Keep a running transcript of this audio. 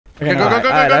Okay, go.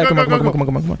 Come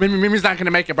on. Memey's not gonna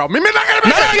make it, bro. Memey's not gonna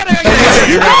make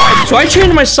it. So I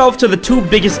changed myself to the two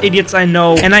biggest idiots I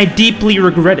know, and I deeply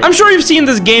regret it. I'm sure you've seen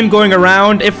this game going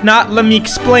around. If not, let me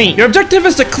explain. Your objective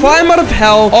is to climb out of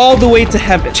hell all the way to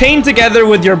heaven, chained together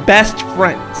with your best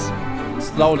friends.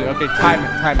 Slowly. Okay, time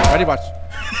it. Ready, watch.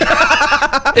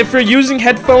 If you're using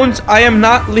headphones, I am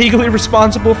not legally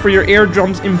responsible for your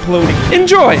eardrums imploding.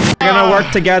 Enjoy! We're gonna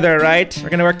work together, right? We're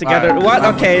gonna work together. Right. What?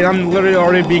 Okay, I'm literally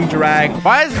already being dragged.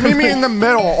 Why is Memey in the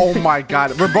middle? Oh my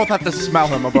god. We both have to smell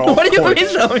him, bro. What do you mean,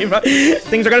 show me, bro?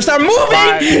 Things are gonna start moving!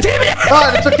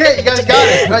 Oh, it's okay. You guys got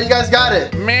it. No, you guys got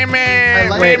it. Memey!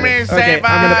 like Memey, it. save us!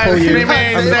 I'm gonna pull you.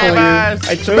 Memey, I'm gonna save pull you. us!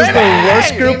 I chose the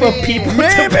worst group of people to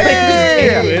play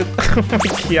this game with. Oh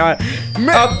my god.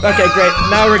 Oh, okay, great.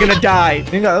 Now we're gonna die.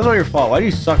 That's all your fault. Why do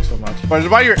you suck so much? But it's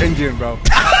why you're Indian, bro.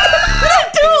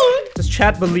 Does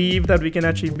chat believe that we can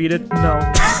actually beat it? No.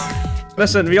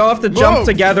 Listen, we all have to jump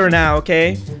together now,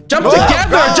 okay? Jump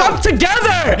together! Jump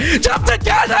together! Jump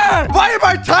together! Why am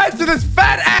I tied to this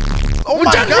fat ass? Oh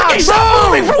my god, stop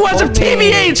moving for once if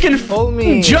TBH can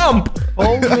jump!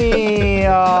 Hold me,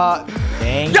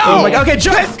 dang. Yo! Oh my god, okay,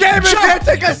 jump! This game is gonna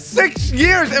take us 6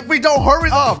 years if we don't hurry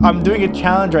up! I'm doing a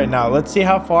challenge right now. Let's see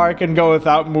how far I can go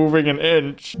without moving an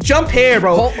inch. Jump here,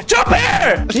 bro! Jump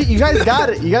here! You guys got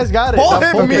it. You guys got it. Pull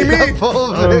him, Memey!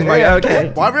 Oh my god,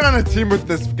 okay. Why are we on a team with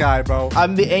this guy, bro?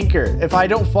 I'm the anchor. If I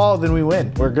don't fall, then we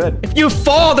win. We're good. If you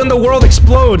fall, then the world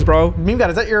explodes, bro. Memegod,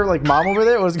 is that your like mom over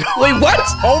there? What's going? Wait, what?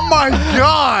 Oh my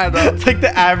god! It's like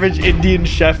the average Indian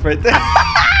chef right there.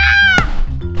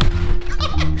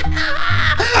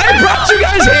 I brought you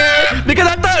guys here because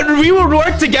I thought we would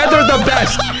work together the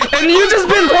best. And you just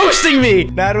been roasting me.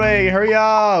 Nadwe, hurry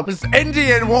up. This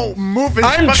Indian won't move his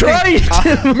I'm trying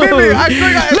to move. Memey, I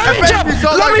think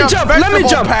Let me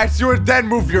jump. Patch, you would then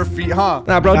move your feet, huh?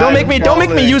 Nah, bro, don't make me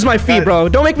use my feet, bro.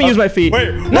 Don't make me use my feet.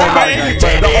 Wait, no, Are you guys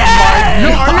stupid?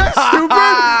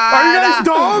 Are you guys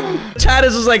dumb? Chad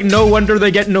is just like, no wonder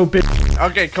they get no bit.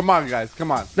 Okay, come on, guys.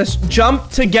 Come on. Let's jump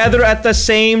together at the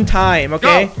same time,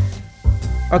 okay? Go.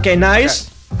 Okay, nice.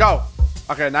 Okay. Go.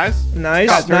 Okay, nice.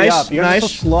 Nice. You guys are so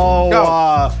slow.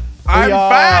 Go. I'm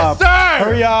faster.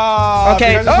 Hurry up.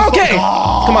 Okay. Okay.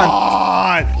 Come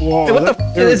on. Whoa. Hey, what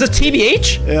the? Is it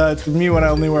TBH? Yeah, it's me when I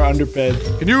only wear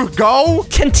underpants. Can you go?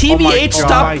 Can TBH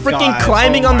stop freaking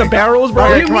climbing on the barrels, bro?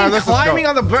 What do you come on, mean let's climbing go.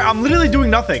 on the barrel? I'm literally doing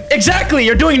nothing. Exactly.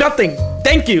 You're doing nothing.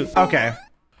 Thank you. Okay.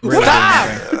 Stop!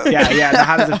 Yeah. Now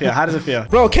how does it feel? How does it feel?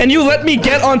 Bro, can you let me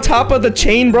get on top of the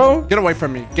chain, bro? Get away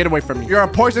from me. Get away from me. You're a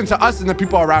poison to us and the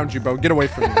people around you, bro. Get away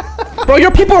from me. Bro, your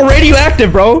people are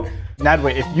radioactive, bro.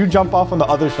 Nadwe, if you jump off on the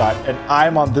other side and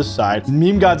I'm on this side,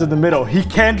 Memegod's in the middle. He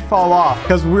can't fall off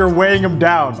because we're weighing him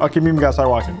down. Okay, Memegod, start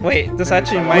walking. Wait, this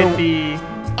actually might be...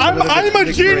 I'm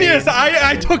a genius.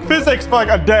 I took physics for like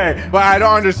a day. But I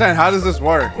don't understand. How does this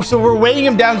work? So we're weighing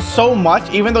him down so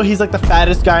much, even though he's like the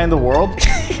fattest guy in the world.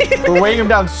 We're weighing him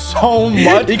down so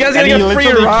much. You guys and gotta he get a free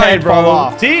literally ride, can't bro. fall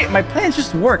off. See, my plans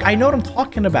just work. I know what I'm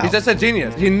talking about. He's just a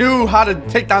genius. He knew how to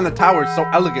take down the towers so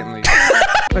elegantly.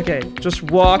 Okay, just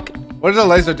walk. What does the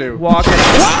laser do? Walk. Oh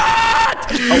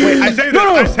wait, I saved it.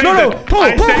 I saved it. Pull,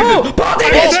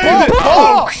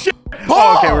 Oh shit.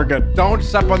 Oh, okay, we're good. Don't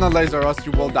step on the laser or else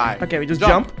you will die. Okay, we just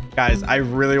jump. Guys, I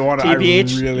really want to.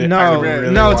 TBH? No, I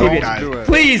really no, wanna, TBH. guys.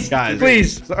 Please, Guys,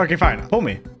 please. Okay, fine. Pull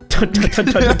me. No.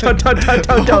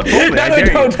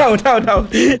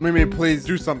 Memey, please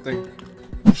do something.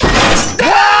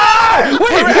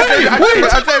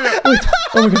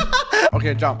 Wait.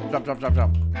 Okay, jump.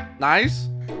 Nice.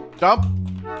 Jump.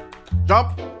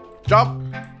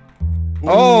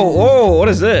 Oh, what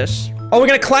is this? Oh, we're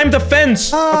gonna climb the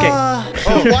fence. Okay.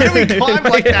 Why do we climb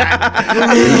like that?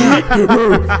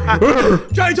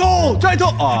 Giant hole!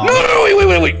 No,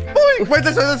 wait. Wait,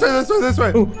 this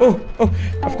way. Oh.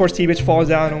 Of course, T-Bitch falls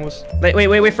down almost.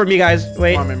 Wait for me, guys.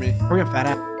 Wait. Come on, Memey. Hurry up, fat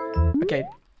ass. Okay.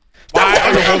 Why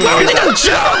would you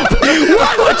jump?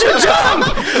 Why would you jump?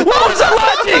 What was the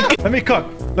logic? Let me cook.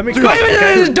 Wait,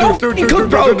 don't cook,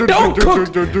 bro. Don't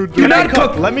cook. Do not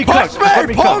cook. Let me cook.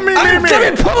 Pull me, Let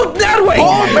me pull that way.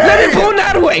 Let me pull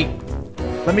that way.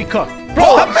 Let me cook.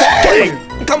 Bro,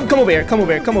 come over here.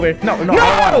 No, I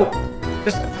don't want.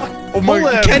 Just oh my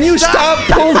God. Can you stop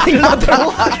pulling mother?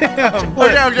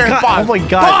 Okay, pause. Oh my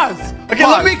God. Pause. Okay,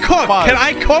 let me cook. Pause. Can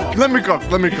I cook? Let me cook.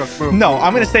 Move. No,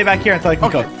 I'm gonna stay back here until I can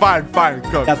Okay, cook. fine.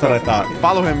 Cook. That's what I thought.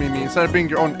 Follow him, Memey, instead of being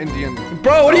your own Indian.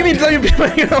 Bro, what do you mean you're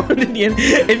being your own Indian?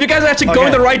 If you guys are actually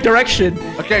going the right direction.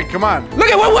 Okay, come on. Look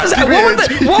at what was that?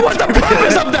 What was the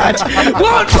purpose of that?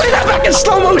 Well, play that back in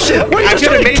slow motion. What are you just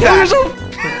trying to kill yourself?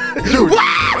 Dude.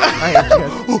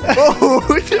 Oh,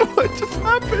 what just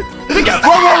happened?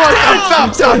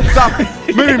 Whoa. Stop.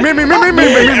 Mimi.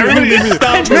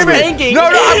 Hanging. No,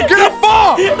 I'm gonna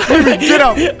fall. Mimi, get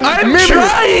up. I'm Mimi,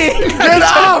 trying. Get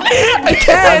up. I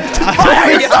can't. Why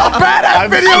are you so bad at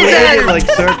video games? Like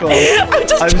circles.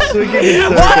 I'm swinging in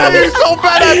circles. Why are you so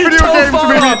bad at video games,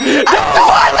 Mimi?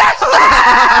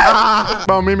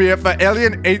 Bro, Mimi, if an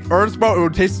alien ate Earth, bro, it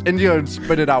would taste India and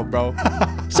spit it out, bro.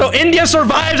 So India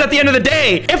survives at the end of the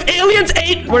day. If aliens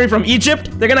ate, where are you from? Egypt?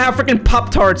 They're gonna have freaking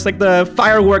Pop-Tarts, like the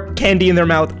firework candy in their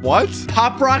mouth. What?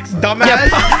 Pop rocks, dumbass.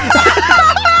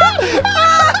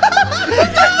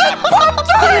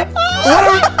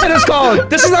 What it is called?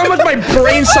 This is how much my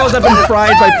brain cells have been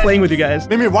fried by playing with you guys.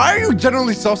 Mimi, why are you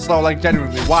generally so slow? Like,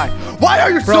 genuinely, why? Why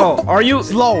are you Bro, so are you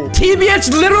slow?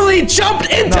 TBH literally jumped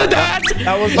into that.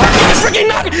 That was Freaking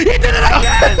knock. He did it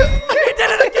again. He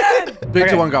did it again. 3,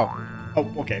 2, 1, go. Oh,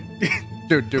 okay.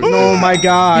 Dude. Oh my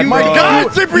god. My bro. God,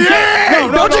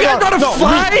 TBH! Don't you guys know how to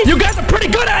fly? You guys are pretty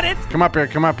good at it. Come up here.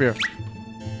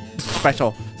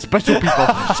 Special people.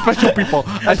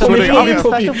 I Pull me, swear to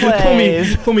pull God. me.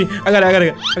 I got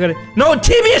it. No,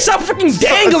 TBH, stop freaking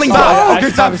dangling, bro. Okay,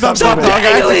 stop. Stop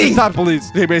dangling. Stop,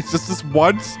 please. TBH, just this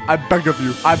once. I beg of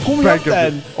you. Pull me up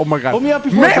then. Oh my God. Pull me up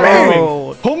before Mimi!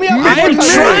 throwing. Pull me up I am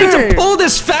before trying throwing. to pull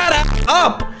this fat ass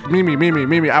up.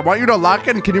 Mimi, I want you to lock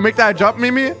in. Can you make that jump,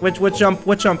 Mimi? Which jump?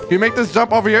 What jump? Can you make this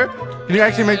jump over here? Can you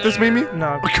actually make this, Mimi?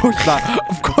 No. Of course not.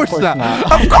 Of course not. not.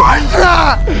 Of course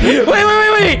not. Wait.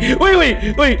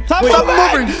 Stop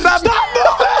moving.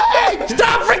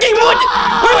 Stop freaking moving.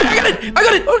 Wait, I got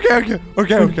it.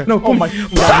 Okay. No, Oh my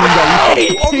God.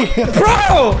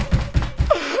 Bro.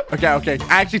 Okay.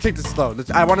 I actually take this slow.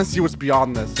 I want to see what's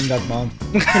beyond this. That's mom.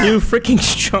 Can you freaking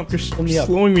jump? You're me up.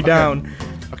 slowing me down.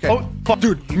 Okay. Oh, fuck.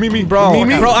 Dude, Mimi. Bro,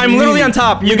 Mimi. I'm literally on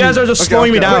top. You guys are just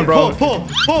slowing me down, bro. Pull.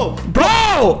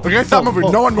 Bro! Okay, stop moving.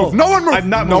 Pull, No one move. pull. No one move. I'm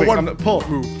not no moving. one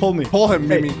Pull me. Pull him,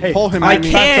 Mimi. Hey. Pull him, I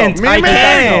Mimi. can't. Mimi. I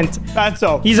can't.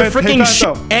 Fatso. He's a freaking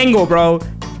Fatso. angle, bro.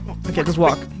 Okay, just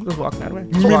walk. Just walk that way.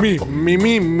 Just walk.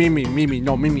 Mimi.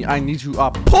 No, Mimi, I need you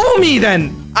up. Pull me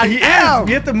then. I am.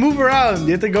 You have to move around.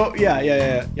 You have to go.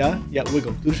 Yeah.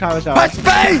 Wiggle. Do the shower. My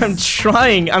space. I'm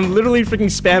trying. I'm literally freaking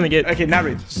spamming it. Okay, now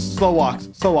read. Slow walks.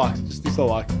 Just do slow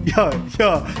walk. Yeah.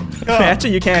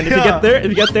 Actually, you can. If you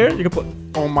get there, you can put.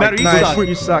 Oh my Nice. God.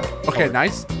 You suck. Okay,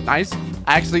 nice.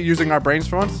 Actually using our brains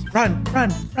for once. Run.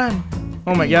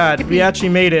 Oh my god, we actually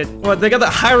made it. What, they got the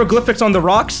hieroglyphics on the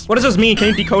rocks? What does this mean? Can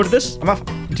you decode this? I'm a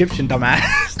Egyptian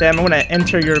dumbass. Damn, I'm gonna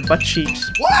enter your butt cheeks.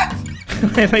 What?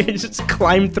 I just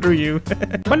climb through you.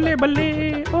 Balle,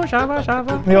 balle, oh, shava,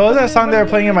 shava. Yo, what was that song they were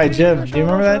playing in my gym? Do you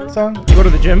remember that song? You go to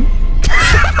the gym?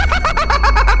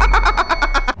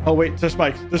 Oh wait, there's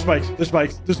spikes. Oh, wait.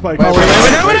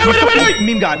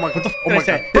 Meme god. What the f did I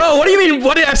say? Bro, what do you mean?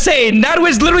 What did I say? Nadwe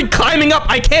is literally climbing up.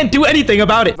 I can't do anything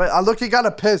about it. But look, he got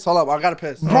a piss. Hold up, I got a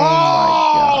piss.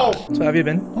 Bro! So have you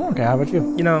been? Oh, okay, how about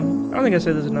you? You know, I don't think I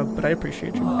said this enough, but I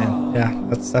appreciate you. Yeah,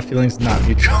 that feeling's not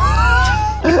mutual.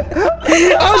 I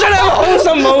was trying to have a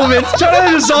wholesome moment, trying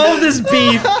to resolve this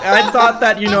beef. I thought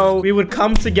that, you know, we would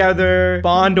come together,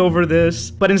 bond over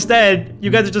this, but instead, you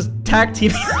guys are just tag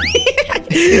teaming.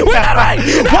 Wait, that way!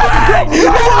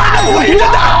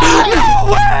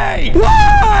 No way!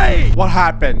 Why? What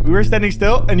happened? We were standing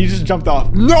still and you just jumped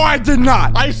off. No, I did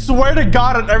not. I swear to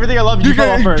God on everything I love, you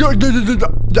fell off first. I was clearing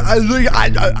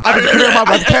my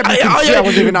webcam. You can see I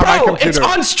wasn't even on my Bro, computer. it's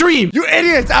on stream. You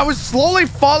idiots! I was slowly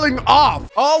falling off.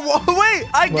 Oh wait,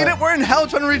 I get it. We're in hell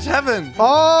trying to reach heaven.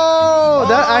 Oh,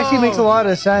 that actually makes a lot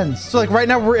of sense. So like right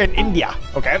now we're in India.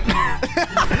 Okay.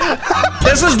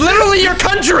 This is literally your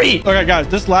country. Okay, guys,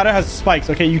 this ladder has spikes.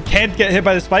 Okay, you can't get hit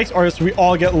by the spikes, or else we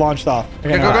all get launched off.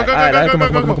 Okay, Go.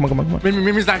 Come on.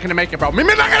 Mimi's not gonna make it, bro.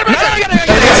 Mimi's not gonna make I it. got it.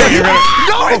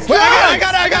 No, it's not.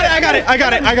 I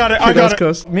got it.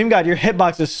 Close. Meme God, your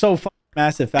hitbox is so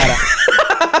massive, fat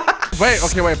ass. Wait,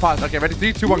 pause. Okay, ready?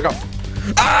 3, 2, 1, go. Go.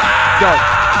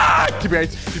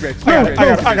 TBH. I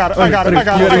got it. Come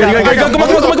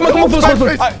on.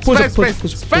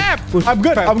 Spam. I'm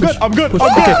good. Okay, I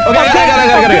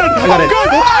got it.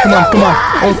 Come on.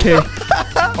 Okay.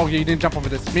 Oh, yeah, you didn't jump over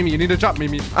this. Mimi, you need to jump,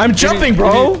 Mimi. I'm jumping,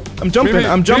 bro. I'm jumping.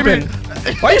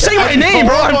 Why are you saying my name,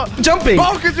 bro? I'm jumping.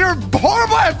 Bro, because you're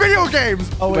horrible at video games.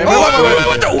 Oh, wait.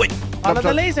 Wait. Follow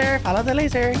the laser.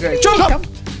 Okay. Jump.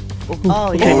 Oh,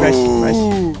 Okay, yeah. nice.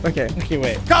 Okay. Okay,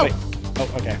 wait. Go. Wait. Oh,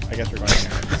 okay. I guess we're going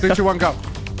now. 3, 2, 1, go.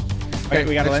 Okay,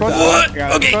 we got to next land one. What? We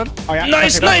got Okay. this one. Oh, yeah.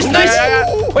 Nice. Okay,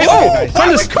 Wait, Why find are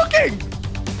we this. cooking?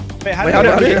 Wait, Wait, how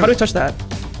do we touch that?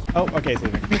 Oh, okay, it's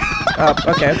leaving.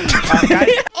 Okay. Guys,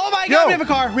 Oh my my God, we have a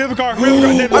car. We have a car. We have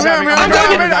a car.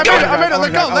 I made it.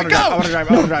 Let go. Let go. I want to drive.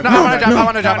 I want to drive. No, I want to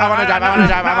drive. I want to drive. I want to drive. I want to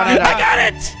drive. I want to drive. I got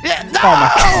it. Yeah, no. Oh my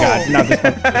God, not this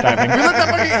one. Driving. We let that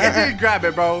fucking idiot grab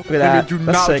it, bro. Look at that. Do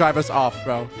That's not sick. drive us off,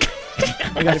 bro.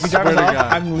 If you drive us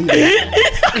off, I'm leaving.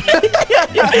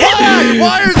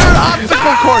 Why is there an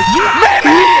obstacle course?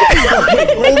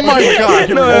 Oh my God.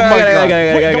 No, Oh my I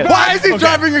got it. Why is he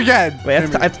driving again? Wait, I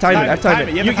have to time it. I have to time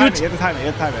it. You have to time it.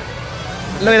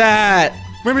 Look at that.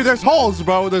 Maybe there's holes,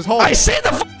 bro. There's holes. I said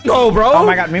the no, bro. Oh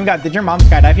my God, Memegod, did your mom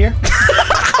skydive here?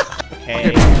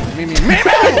 Okay.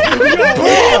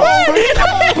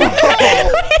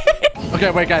 Okay,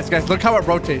 wait, guys, look how it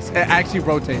rotates. It actually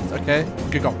rotates, okay?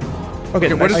 Okay, go.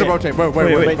 Okay, where does it rotate?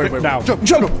 Wait. Now. Jump.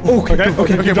 Okay.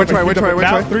 Okay, which way?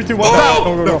 Now, 3, 2, 1,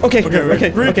 Oh! now. Go. Okay. 3, 2, 1,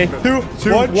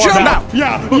 Jump. now.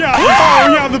 Yeah. Oh,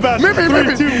 yeah, I'm the best. 3, 2,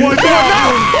 1, now.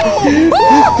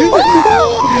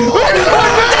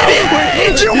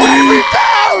 You weighed me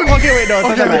down! Okay, wait, no, it's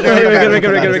not that bad. We're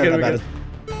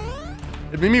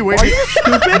good. Mimi, wait. Are you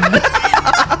stupid?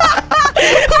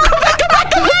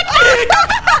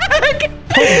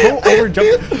 Go over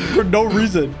jump for no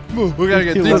reason. We gotta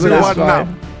get 3, 2, 1 now.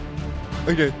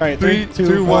 Okay, All right, 3,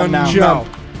 2, 1 now. jump.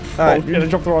 All right, I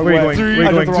jumped the wrong where way. are you going?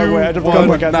 I jumped the wrong way. I jumped the wrong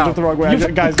way. Guys, I jumped the wrong way.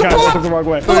 Guys, I jumped the wrong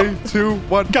way. 3, 2,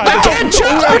 1. Guys, I can't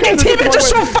jump. Fucking team is just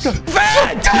so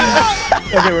fat.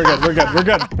 Okay, we're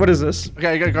good. What is this?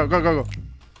 Okay, go.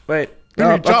 Wait.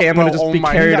 Jump, Okay, I'm gonna bro. just Oh be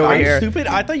my carried God. over Are you here. stupid?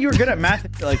 I thought you were good at math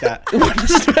and shit like that. What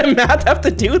does math have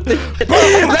to do with this?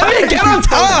 Let me get on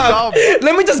top.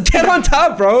 Let me just get on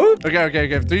top, bro.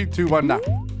 Okay. 3, 2, 1 now.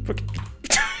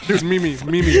 Dude, Mimi,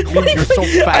 you're so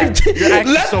fat. You're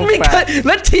actually so fat.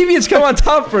 Let TVs come on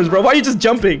top first, bro. Why are you just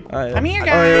jumping? I'm here,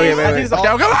 guys. Wait. Okay,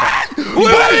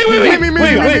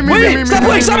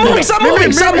 Wait. Stop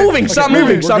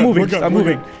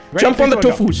moving. Jump on the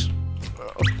tofus.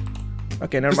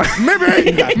 Okay, never mind.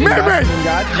 Mimi!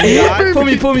 Pull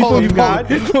me. Pull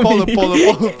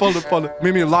it.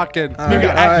 Mimi, lock in.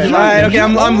 Alright, okay,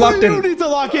 I'm locked in. You need to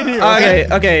lock in here.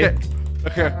 Okay.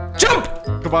 Jump!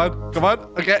 Come on.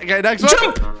 Okay, next one.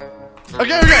 Jump!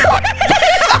 Okay.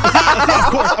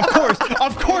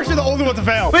 Of course you're the only one to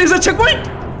fail. Wait, is that checkpoint?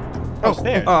 Oh,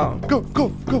 there. Go.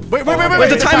 Wait. Wait,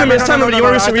 the time limit. You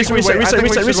want to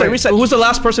reset. Who's the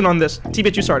last person on this?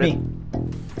 TBH, you started.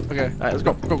 Okay, alright, let's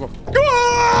go. Go.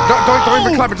 Don't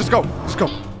even climb it, just go.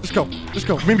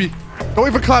 Mimi, don't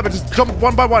even climb it, just jump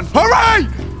one by one. Hooray!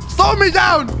 Slow me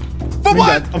down! For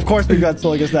what? Of course we got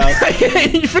slowing us down.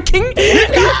 You freaking...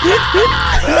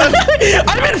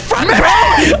 I'm in front, bro!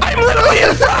 I'm literally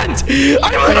in front!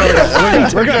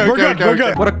 We're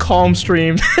good. What a calm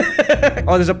stream.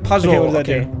 Oh, there's a puzzle. Okay, what does that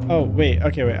do? Oh, wait.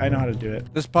 Okay, I know how to do it.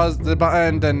 Just pause the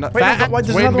button, then there's weigh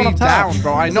another one me up top. down,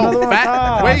 bro. I know,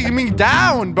 fat, weigh me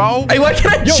down, bro. Hey, why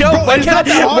can't I jump? bro, Why it's can't not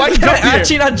that hard to I jump here.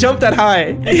 actually not jump that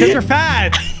high? Because you're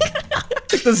fat.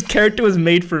 This character was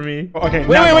made for me. Okay,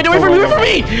 wait for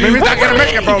me. Mimi's not gonna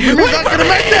make it, bro. Mimi's not gonna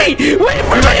make it. Wait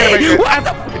for me. What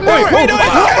the? Wait.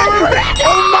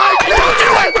 Oh my God.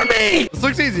 Wait for me. This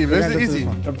looks easy. This is easy.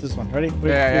 Jump to this one. Ready?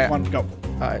 Yeah. 1, go.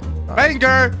 Alright.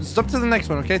 Banger. Just jump to the next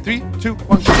one, okay? 3, 2,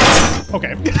 1, go.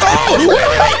 Okay. Oh,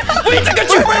 wait, I got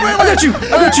you. I got you.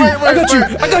 Pull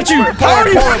him. I got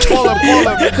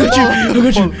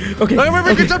you. Okay. Wait,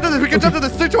 we can jump to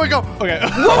this. 3, 2, 1, go. Okay.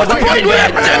 What was the point?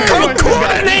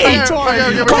 Coordinate.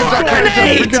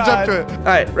 We can jump to it.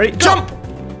 Alright, ready? Jump.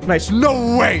 Nice.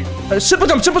 No way. Simple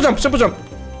jump.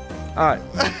 Alright.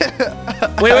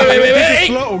 Wait.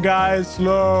 Slow, guys.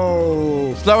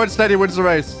 Slow. Slow and steady wins the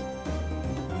race.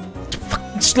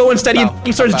 Slow and steady and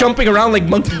he starts jumping around like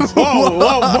monkeys. Whoa,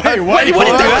 wait, what?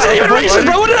 That wasn't even racist,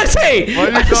 bro. What did I say? Why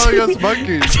are you calling us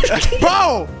monkeys?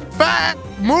 Bro, fat,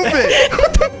 move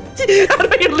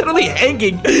it. You're literally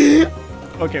hanging.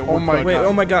 Okay, oh my Wait, God.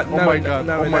 oh my God. Oh my God.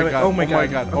 Oh my God. Oh my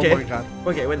God. Okay. Oh my God.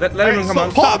 Okay, wait, let everyone come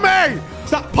on. Pull me!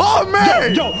 Stop. Pull me!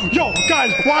 Yo,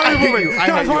 guys, why are we moving?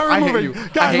 Guys, why are we moving?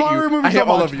 Guys, why are we moving so much? I hate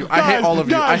all of you. I hate all of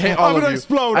you. I hate all of you. I'm gonna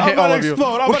explode.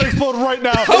 I'm gonna explode right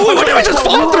now. Oh, what did we just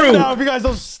fall through? Now, if you guys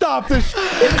don't stop this shit.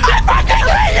 I fucking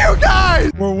hate you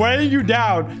guys! We're weighing you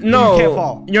down. No, you can't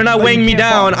fall. you're not weighing me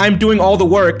down. I'm doing all the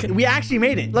work. We actually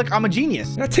made it. Look, I'm a genius.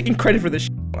 You're not taking credit for this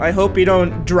shit. I hope you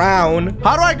don't drown.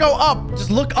 How do I go up?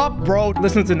 Just look up, bro.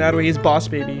 Listen to Nadwe, he's boss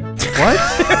baby. What?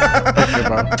 Okay,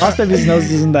 bro. Boss baby's nose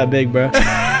isn't that big, bro.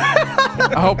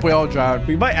 I hope we all drown.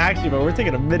 We might actually, but we're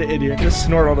taking a minute in here. Just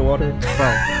snort all the water.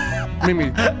 Bro.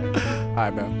 Mimi.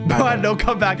 Alright, man. Bro, no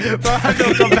comeback.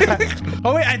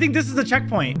 Oh, wait, I think this is the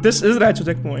checkpoint. This is an actual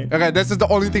checkpoint. Okay, this is the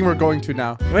only thing we're going to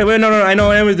now. Wait, no, I know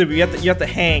what we do. You have to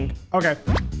hang. Okay.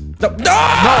 No!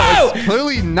 No, it's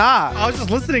clearly not. I was just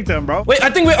listening to him, bro. Wait, I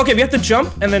think okay, we have to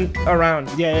jump and then around.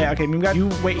 Yeah. Okay, memegod, you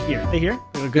wait here. Stay here.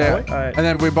 You're a good Yeah. boy. Alright. And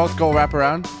then we both go wrap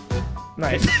around.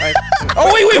 Nice.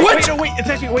 Oh, wait, what? Wait, no, wait. It's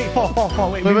actually, wait, fall.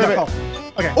 Wait, Wait, memegod, wait. fall.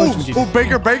 Okay. Oh,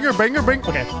 banger.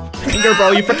 Okay. Finger,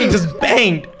 bro, you freaking just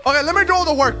banged. Okay, let me do all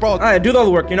the work, bro. Alright, do all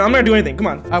the work. You know, I'm not gonna do anything. Come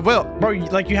on. I will. Bro,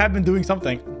 like you have been doing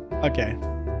something. Okay.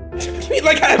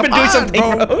 Like I've been doing something,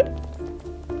 bro.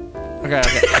 Okay.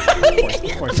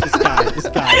 Of course. This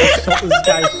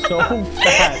guy is so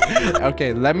fat.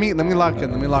 Okay, let me lock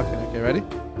in. Okay, ready?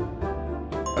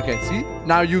 Okay, see?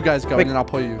 Now you guys go, Wait. and then I'll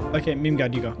pull you. Okay,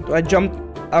 memegod, you go. Do I jump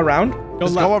around?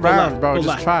 Just go around, bro. Go Just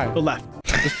left. try. Go left.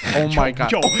 Oh my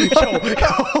god. Yo.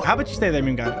 How about you stay there,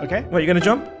 memegod? Okay. Wait, you gonna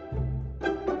jump?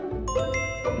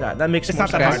 Nah, that makes It's more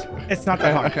not that sense. hard. It's not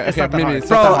that hard. Okay, It's not that Memey, hard. it's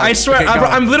not Bro, that hard. I swear, Okay, go.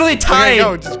 I'm literally Okay, tied.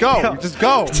 go. Just go. Just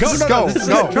go. Just go. This is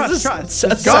Go. it. Trust.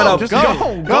 Just go. go. Just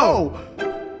Go. go.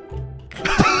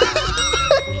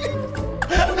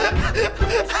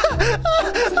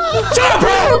 Shut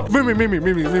up, bro!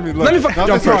 Memey, look. Let me fucking Not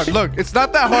jump this hard. first. Look, it's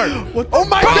not that hard. Oh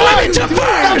my Bro, god! let me jump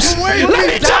first! Wait, Let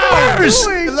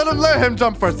me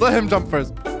jump first! Let him jump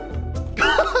first.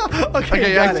 Okay,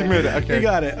 you got actually made it. Okay. You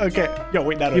got it. Okay. Yo,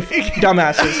 wait, that. You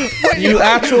dumbasses. You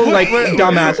actual, like,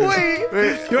 dumbasses.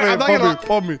 Wait, I'm not gonna-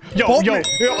 pull me. Yo, Pull yo, me.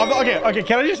 yo, I'm not, okay,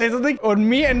 can I just say something? When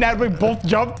me and Nadwe both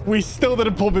jumped, we still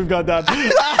didn't pull memegod down.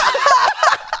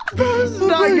 It's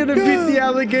not gonna beat the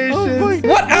allegations.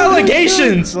 What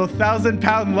allegations? So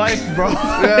 1,000-pound life, bro.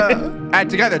 Yeah. Alright,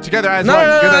 together as No, one.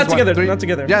 no, as not one. together, Three. not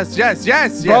together.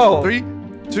 Yes. Bro. 3,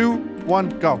 2, 1,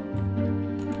 go.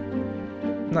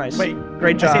 Nice. Wait,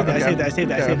 Great job. I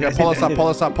saved that. Okay, pull us up.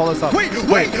 Wait,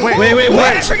 what?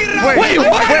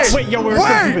 Wait, yo, we're so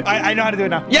stupid. I know how to do it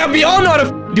now. Yeah, we all know how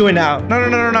to do it now.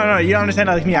 No. You don't understand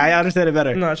that like me. I understand it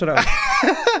better. No, shut up.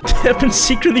 I've been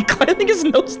secretly climbing his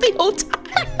nose the whole time.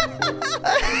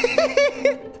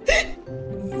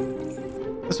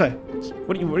 This way.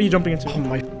 What are you jumping into? Oh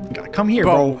my god. Come here,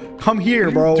 bro. Come here,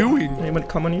 What bro. are you doing? Anyone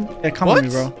come on you? Yeah, come What? on me,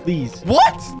 bro. Please.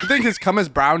 What? You think his cum is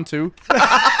brown too?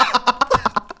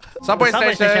 Subway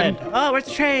station. Oh, where's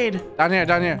the trade? Down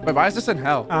here. Wait, why is this in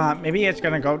hell? Maybe it's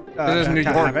gonna go. This is New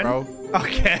to York, heaven. bro.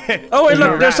 Okay. Oh wait,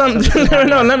 look, There's there's no some. rats.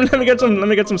 No, let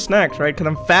me get some snacks, right? Cause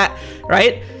I'm fat,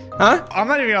 right? Huh? I'm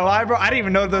not even gonna lie, bro. I didn't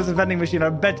even know there was a vending machine. I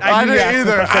bet I knew you didn't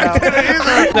asked either. me to press it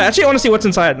out. Actually, I want to see what's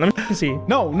inside. Let me see.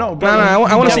 No, bro. No,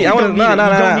 I wanna see. I wanna. You No.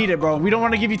 don't need it, bro. We don't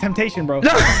want to give you temptation, bro. We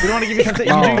don't want to give you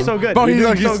temptation. You're doing so good. Bro, You're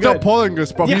doing he's so still good. pulling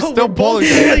us, bro. He's Yo, still we're pulling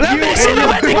both us. Let me see the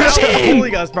vending machine.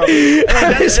 Pulling us, bro.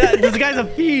 This guy's a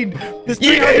fiend. This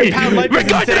 300-pound life We're is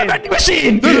going to the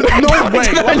insane. vending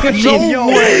machine. No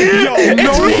way. Yo,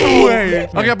 No way.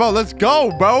 Okay, bro, let's go,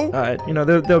 bro. All right, you know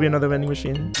there'll be another vending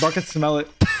machine. Bro, I can smell it.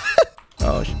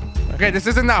 Oh, Okay, this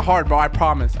isn't that hard, bro. I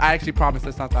promise. I actually promise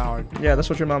it's not that hard. yeah, that's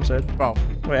what your mom said. Bro,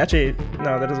 Wait, actually,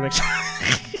 no, that doesn't make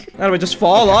sense. How do I just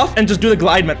fall off and just do the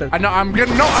glide method? I know I'm gonna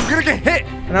get hit.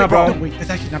 No, bro. Wait, that's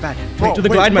actually not bad. Bro, Do the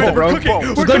glide method, bro. we're cooking.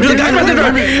 Just don't do the glide method,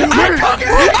 bro.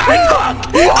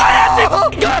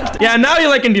 Yeah, now you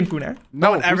like Indian food, eh?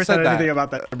 No, Ever who said said anything that?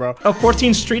 about that, bro? Oh,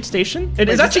 14th Street Station? It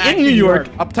is it's actually in New York.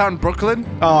 Uptown Brooklyn.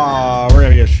 Oh, we're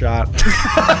gonna get shot.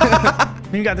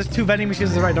 You got there's 2 vending machines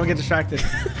to the right. Don't get distracted.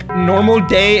 Normal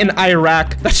day in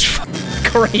Iraq. That's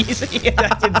crazy.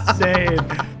 That's insane.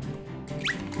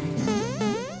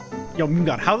 Yo,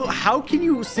 memegod, how can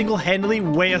you single-handedly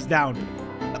weigh us down?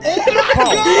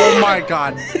 Oh my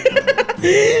god.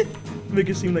 Make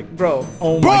it seem like, bro.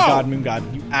 Oh Bro! my god,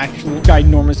 memegod, you actual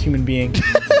ginormous human being.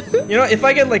 You know, if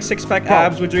I get like 6-pack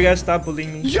abs, would you guys stop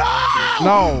bullying me?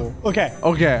 No. Okay,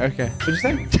 Okay. what'd you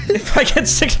say? If I get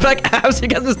 6-pack abs, you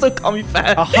guys will still call me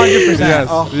fat. 100%. Yes,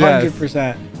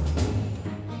 100%.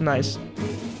 Nice.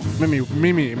 Mimi.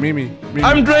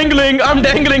 I'm dangling.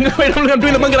 Wait, I'm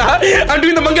doing the mangara. I'm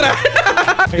doing the mangara.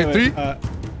 Okay, 3.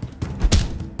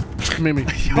 Mimi. Yo.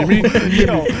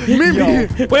 Mimi.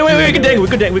 Wait, we could dangle. We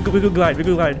could glide.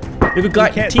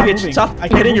 Can't TBH, moving. stop I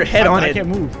can't hitting move. your head on I it. can't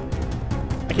move.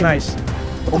 Nice.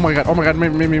 Oh my god.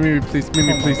 Mimi, please.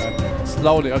 Mimi, my please. God.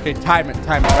 Slowly. Okay, time it.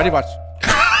 Ready, watch.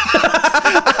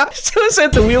 Someone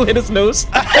said the wheel hit his nose.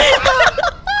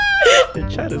 The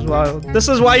chat is wild. This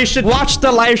is why you should watch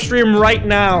the live stream right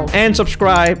now and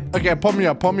subscribe. Okay, pull me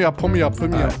up. Wait. Pull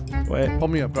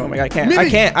me up, bro. Oh my god, I can't.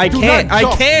 Mimi, I do not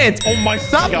can't. jump. Oh my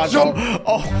Stop god, jump. bro.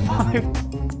 Oh my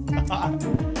god.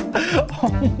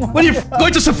 What are you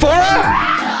going to Sephora?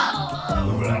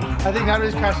 I think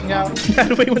Nadwe's crashing out.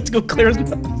 Wait, went to go clear his nose.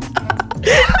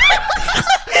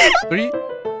 3,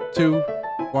 2,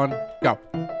 1, go.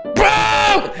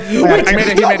 Bro! He made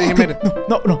it.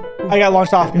 No. I got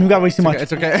launched off. You got way too much.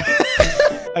 It's okay.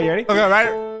 Are you ready? Okay, right?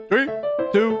 3,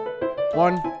 2,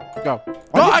 1, go.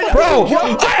 Bro, I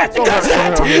had to catch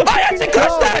that! I had to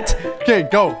catch that! Okay,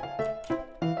 go.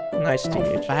 Nice,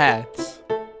 TBH. Bats.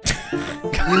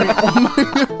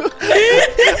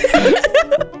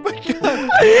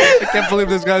 I can't believe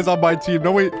this guy's on my team.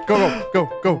 No, wait. Go.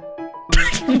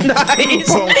 Nice!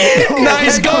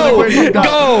 Nice, go!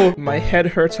 Go! My head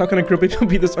hurts. How can a group of people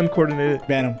be this uncoordinated?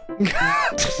 Ban him. One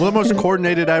of the most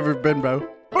coordinated I've ever been, bro.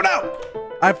 Go now!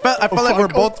 I felt like we're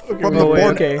both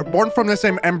born from the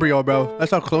same embryo, bro.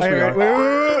 That's how close we are.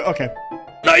 Wait. Okay.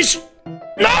 Nice!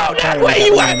 No, nadwe,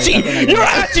 you anti! You're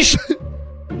anti!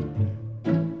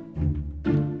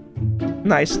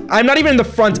 Nice. I'm not even in the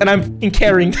front, and I'm fucking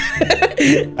carrying.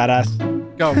 Badass.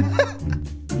 Go.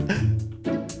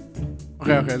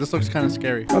 Okay. This looks kind of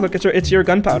scary. Oh, look, it's your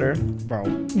gunpowder.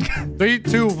 Bro. 3,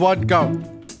 2, 1, go.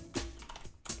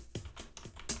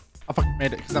 I fucking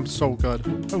made it because I'm so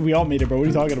good. We all made it, bro. What are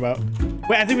you talking about?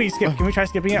 Wait, I think we can skip. Can we try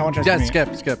skipping it? I want to try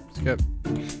skipping it. Skip.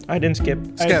 I didn't skip.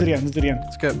 Let's do it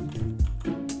again. Skip.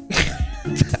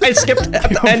 I skipped at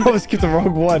the end. I skipped the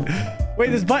wrong one.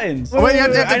 Wait, there's buttons. Wait, you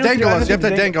have to dangle us. You have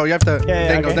to dangle. You have to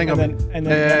dangle. And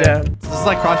then Yeah. This is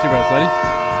like Crossy Roads, ready?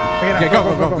 Okay, go.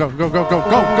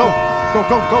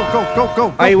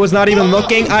 I was not even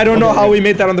looking. I don't know how we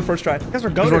made that on the first try. Because we're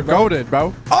Because goated, we're goated,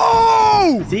 bro.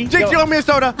 Oh! See? Jinx, you owe me a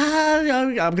soda.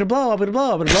 I'm gonna blow up. I'm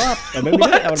gonna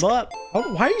blow up.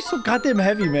 Oh, why are you so goddamn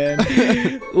heavy, man?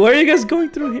 Where are you guys going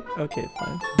through here? Okay,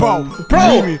 fine. Bro.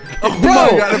 Oh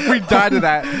my god, if we die to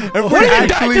that. If we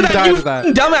actually die to that.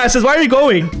 Dumbasses, why are you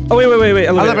going? Oh, wait.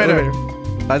 Elevator.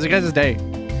 How's your guys' day?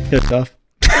 Good stuff.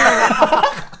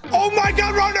 Oh my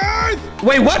god, we're on Earth!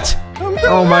 Wait, what?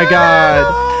 Oh my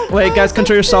god. Wait, guys,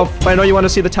 control yourself. I know you want to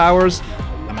see the towers.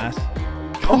 Dumbass.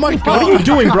 Oh my god. What are you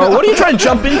doing, bro? What are you trying to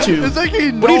jump into? It's like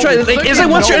What are you trying? Like, is it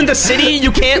once you're in the city,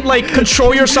 you can't like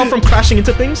control yourself from crashing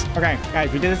into things? Okay,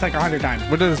 guys, we did this like 100 times.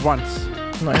 We did this once.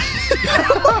 Nice.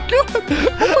 Oh my god!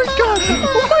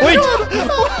 Wait.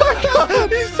 Oh my god!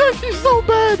 He's so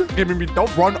bad! Okay, Memey,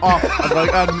 don't run off. I'm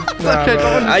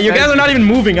like, you guys are not even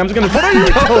moving. I'm just gonna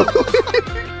go.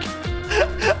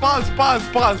 Pause.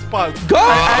 Go!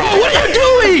 What are you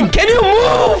doing? Can you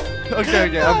move?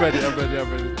 Okay, I'm ready.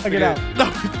 Okay, now. No.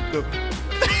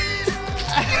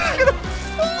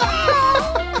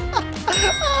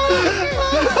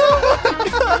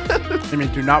 Memey,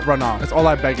 do not run off. That's all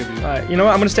I beg of you. All right, you know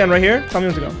what? I'm gonna stand right here. Tell me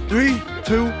when to go. 3,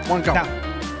 2, 1, go. Now.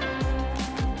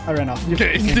 I ran off.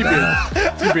 Okay,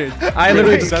 TBH. I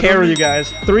literally just carry you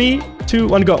guys. 3, 2,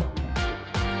 1, go.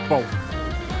 Whoa.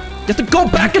 You have to go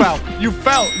back and... You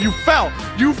fell! All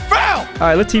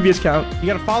right, let TBS count. You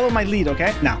gotta follow my lead,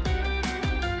 okay? Now.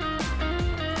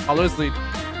 Follow his lead.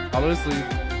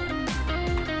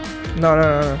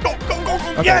 No. Go.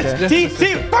 Okay, Yes! okay.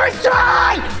 See? First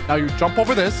try! Now you jump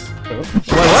over this. Wait,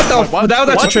 what the? That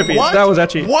was actually trippy. What? That was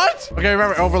actually... What? Okay,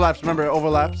 remember, it overlaps.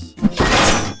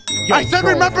 I said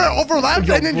remember it overlaps,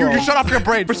 and then you shut off your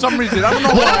brain for some reason. I don't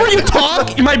know why. Whenever you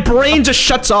talk, my brain just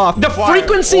shuts off. The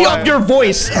frequency of your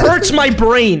voice hurts my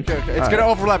brain. Okay. It's gonna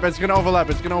overlap.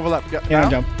 Yeah,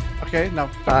 jump. Okay, now.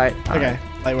 Alright. Okay,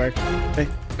 light work. Okay.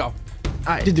 Go.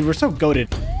 Dude, we're so goated.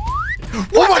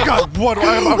 Oh my god! What?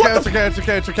 Okay,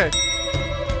 it's okay.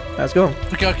 Let's go.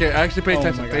 Okay. Actually, pay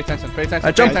attention.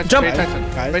 Jump.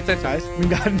 Guys,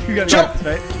 you got Jump. this,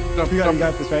 right? You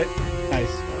got this, right?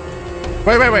 Nice.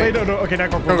 Wait. No. Okay, now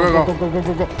go. Go.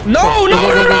 No!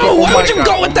 Why would you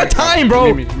go at that time,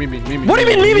 bro? Memey. What do you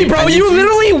mean, Memey, bro? You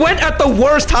literally went at the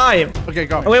worst time. Okay,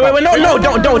 go. Wait. No,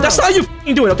 don't. That's not how you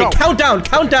f***ing do it. Okay, count down.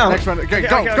 Next one. Okay,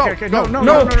 go.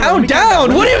 No, count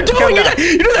down. What are you doing? You're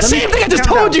doing the same thing I just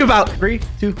told you about. 3,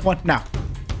 2, 1, now.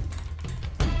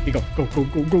 You go. Go.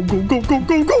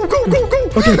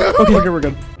 Okay, we're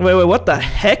good. Wait, what the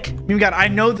heck? Memegod, I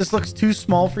know this looks too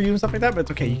small for you and stuff like that, but it's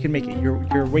okay. You can make it.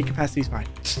 Your weight capacity is fine.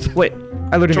 Wait,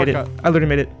 I literally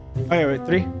made it. Okay, wait.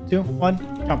 3, 2,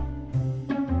 1, jump.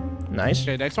 Nice.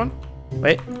 Okay, next one.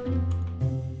 Wait.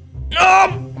 No! Oh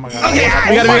my god. Okay,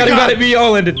 we got it. We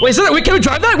all ended. Wait, can we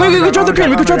drive that? Wait, we can drive the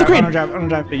crane. I don't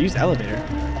drive. They use elevator.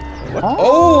 What?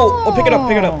 Oh, pick it up.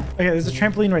 Okay, there's a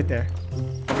trampoline right there.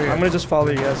 I'm gonna just follow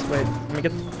you guys. Wait, let me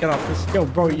get off this. Yo,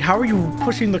 bro, how are you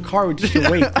pushing the car with just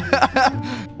your weight?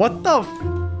 What the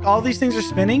all these things are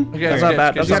spinning? Okay, That's not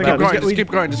bad. Just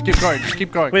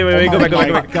keep going. Wait, go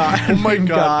back. Oh my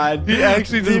god. He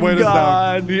actually just went us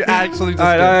down. He actually just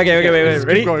Okay, wait.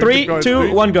 Ready? 3,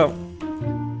 2, 1, go.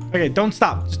 Okay, don't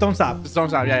stop. Just don't stop.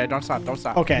 Yeah, don't stop.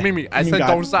 Okay. Memey, I said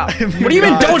don't stop. What do you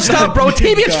mean don't stop, bro?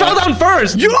 TBH fell down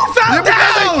first. You fell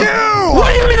down!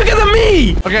 What do you mean because of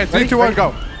me? Okay, 3, 2, 1,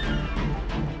 go.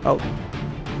 Oh.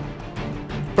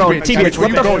 Bro, TBH,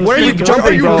 what the going? where are you Where jumping,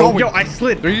 are you bro? going? Yo, I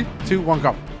slid. 3, 2, 1,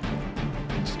 go.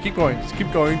 Just keep going. Just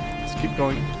keep going. Just keep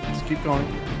going. Just keep going.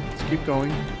 Just keep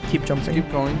going. Keep jumping. Keep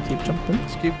going. Keep jumping.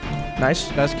 Just keep. Nice.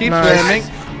 Just keep Nice. swimming.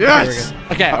 Yes.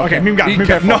 Okay. Okay, Meme God, Be Meme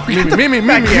God. careful. No. Memey.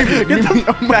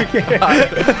 Oh my Back here.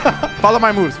 God. Follow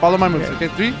my moves. Follow my moves. Okay.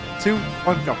 3, 2,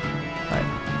 1, go.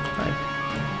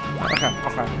 Okay.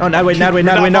 Okay. Oh, nadwe, no.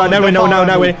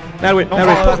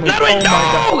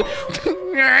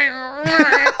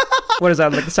 What is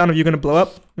that? Like the sound of you gonna blow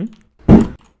up?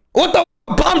 What the?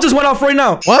 Bomb just went off right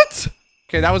now. What?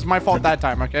 Okay, that was my fault that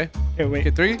time. Okay. Okay, wait.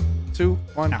 Okay. 3, 2,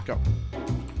 1, go.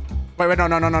 Wait,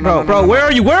 no. Bro, where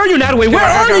are you? Where are you, Nadwe? Where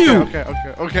are you?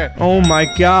 Okay. Oh my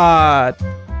God.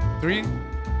 3.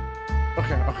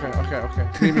 Okay.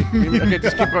 Memey. Okay,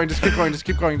 just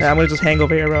keep going. Yeah, I'm gonna just hang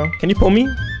over here, bro. Can you pull me?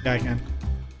 Yeah, I can.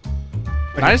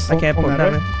 Nice. I can't pull that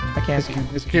Nadwe. way? I can't. Yes, you can.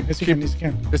 Yes, you can. Yes, you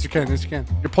can. Yes, you can.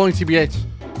 You're pulling TBH.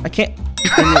 I can't.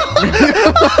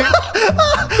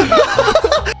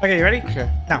 Okay, you ready? Okay.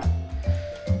 Now.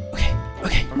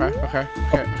 Okay. Okay.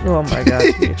 Oh my God.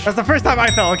 TBH. That's the first time I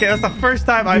fell. Okay, that's the first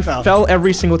time I fell. Fell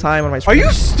every single time on my Are screen.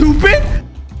 you stupid?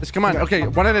 Just come on. Okay,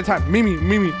 one at a time. Memey.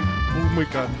 Oh my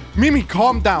God. Memey,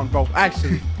 calm down, bro.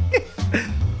 Actually.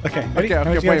 Okay. Ready?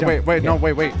 Okay. Wait. No,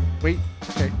 wait.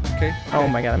 Okay. Oh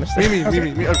my God, I missed it.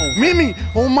 Memey.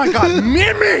 Oh my God.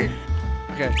 Memey.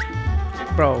 Okay.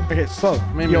 Bro. Okay, slow.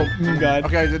 Memey. Yo, God.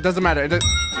 Okay, it doesn't matter.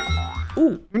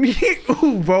 Ooh.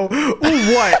 Ooh, bro. Ooh,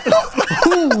 what?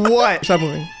 Ooh, what? Stop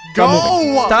moving. Go.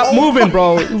 Stop moving,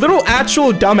 bro. Little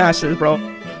actual dumbasses, bro.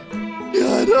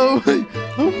 God,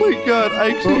 oh my God.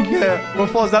 I actually can't. What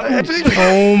falls down?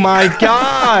 Oh my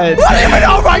God. What do you mean,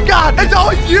 oh my God? It's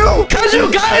all you. Cause you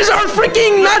guys are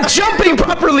freaking not jumping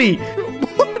properly.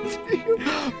 What do you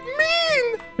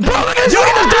mean? Bro, look at this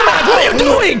dumbass. What are you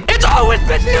doing? It's always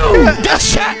been you.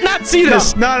 Does chat not see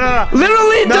this? No.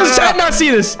 Literally, does chat not see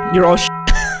this? You're all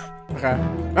Okay.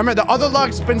 Remember, the other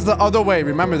log spins the other way.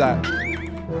 Remember that.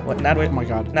 What, Nadwe? Oh my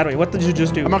God. Nadwe, what did you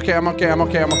just do? I'm okay.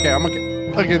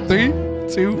 Okay, 3,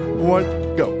 2,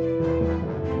 1, go.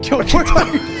 Yo, what are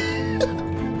you?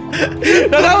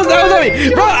 No, that was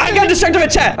me. Bro, I got distracted by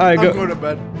chat. All right, I'm go. going to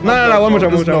bed. No, one more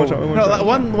time.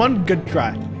 No, one good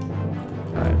try.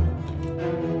 Alright.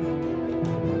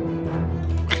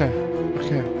 Okay.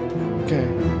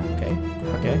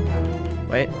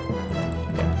 Wait.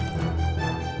 Okay.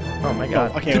 Oh my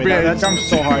God. Okay, wait, that jump's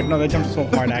so hard. No, that jump's so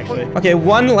hard, actually. Okay,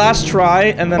 one last try,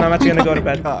 and then I'm actually gonna go to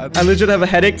bed. God. I legit have a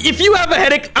headache. If you have a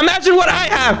headache, imagine what I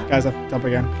have. Guys, up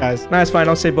again. Guys. Nah, it's fine.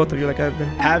 I'll save both of you like I've been.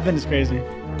 Have is crazy.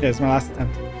 Okay, it's my last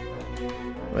attempt.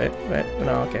 Wait.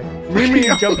 No, okay.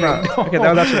 Memey, Jump now. Okay, that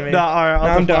was actually me. No, alright,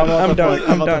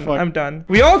 I'm done.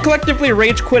 We all collectively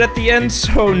rage quit at the end,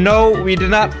 so no, we did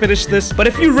not finish this. But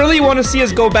if you really want to see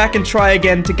us go back and try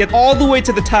again to get all the way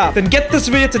to the top, then get this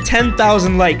video to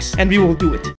 10,000 likes, and we will do it.